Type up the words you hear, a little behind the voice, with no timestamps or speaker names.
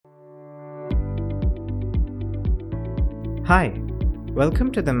Hi,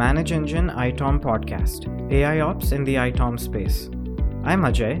 welcome to the Manage Engine ITOM podcast, AIOps in the ITOM space. I'm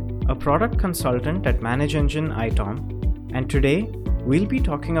Ajay, a product consultant at Manage Engine ITOM, and today we'll be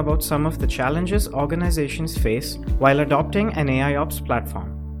talking about some of the challenges organizations face while adopting an AIOps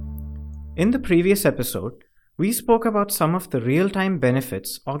platform. In the previous episode, we spoke about some of the real-time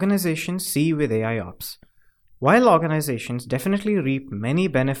benefits organizations see with AIOps. While organizations definitely reap many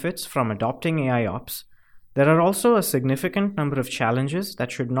benefits from adopting AIOps, there are also a significant number of challenges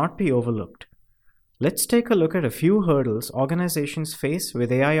that should not be overlooked. Let's take a look at a few hurdles organizations face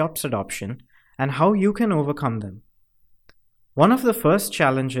with AIOps adoption and how you can overcome them. One of the first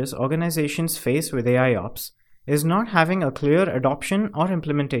challenges organizations face with AIOps is not having a clear adoption or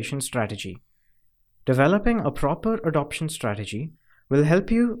implementation strategy. Developing a proper adoption strategy will help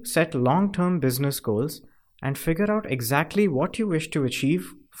you set long-term business goals and figure out exactly what you wish to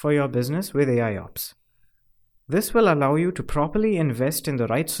achieve for your business with AIOps. This will allow you to properly invest in the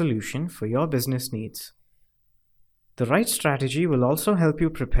right solution for your business needs. The right strategy will also help you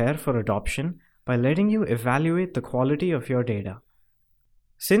prepare for adoption by letting you evaluate the quality of your data.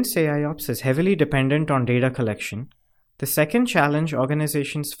 Since AIOps is heavily dependent on data collection, the second challenge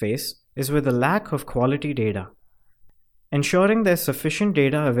organizations face is with the lack of quality data. Ensuring there's sufficient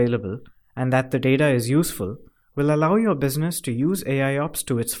data available and that the data is useful will allow your business to use AIOps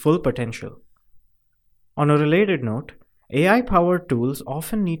to its full potential. On a related note, AI-powered tools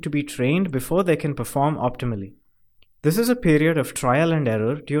often need to be trained before they can perform optimally. This is a period of trial and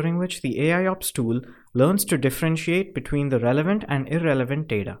error during which the AIOps tool learns to differentiate between the relevant and irrelevant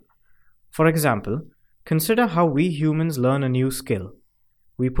data. For example, consider how we humans learn a new skill.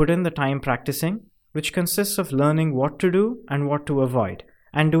 We put in the time practicing, which consists of learning what to do and what to avoid,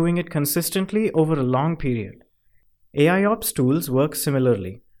 and doing it consistently over a long period. AIOps tools work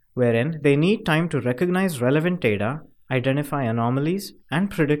similarly, wherein they need time to recognize relevant data, identify anomalies, and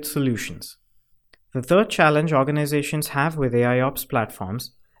predict solutions. The third challenge organizations have with AIOps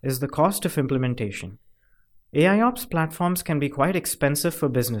platforms is the cost of implementation. AIOps platforms can be quite expensive for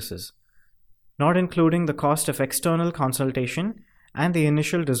businesses, not including the cost of external consultation and the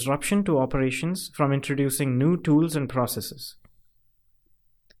initial disruption to operations from introducing new tools and processes.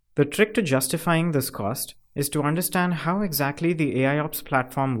 The trick to justifying this cost is to understand how exactly the AIOps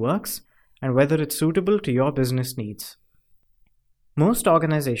platform works and whether it's suitable to your business needs. Most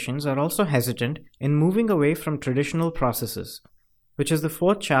organizations are also hesitant in moving away from traditional processes, which is the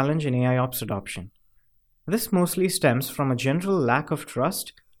fourth challenge in AIOps adoption. This mostly stems from a general lack of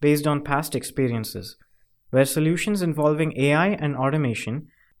trust based on past experiences, where solutions involving AI and automation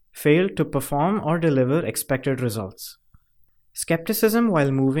failed to perform or deliver expected results. Skepticism while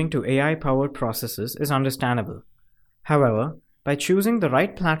moving to AI-powered processes is understandable. However, by choosing the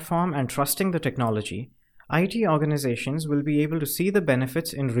right platform and trusting the technology, IT organizations will be able to see the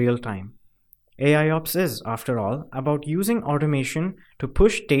benefits in real time. AIOps is, after all, about using automation to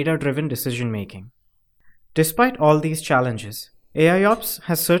push data-driven decision-making. Despite all these challenges, AIOps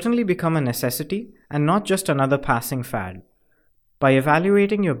has certainly become a necessity and not just another passing fad. By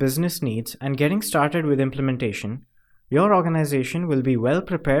evaluating your business needs and getting started with implementation, your organization will be well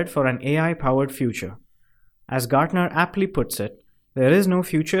prepared for an AI-powered future. As Gartner aptly puts it, there is no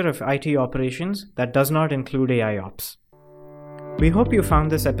future of IT operations that does not include AIOps. We hope you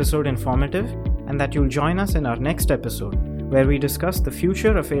found this episode informative and that you'll join us in our next episode, where we discuss the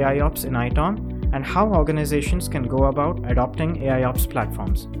future of AIOps in ITOM and how organizations can go about adopting AIOps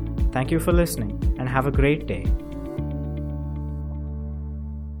platforms. Thank you for listening and have a great day.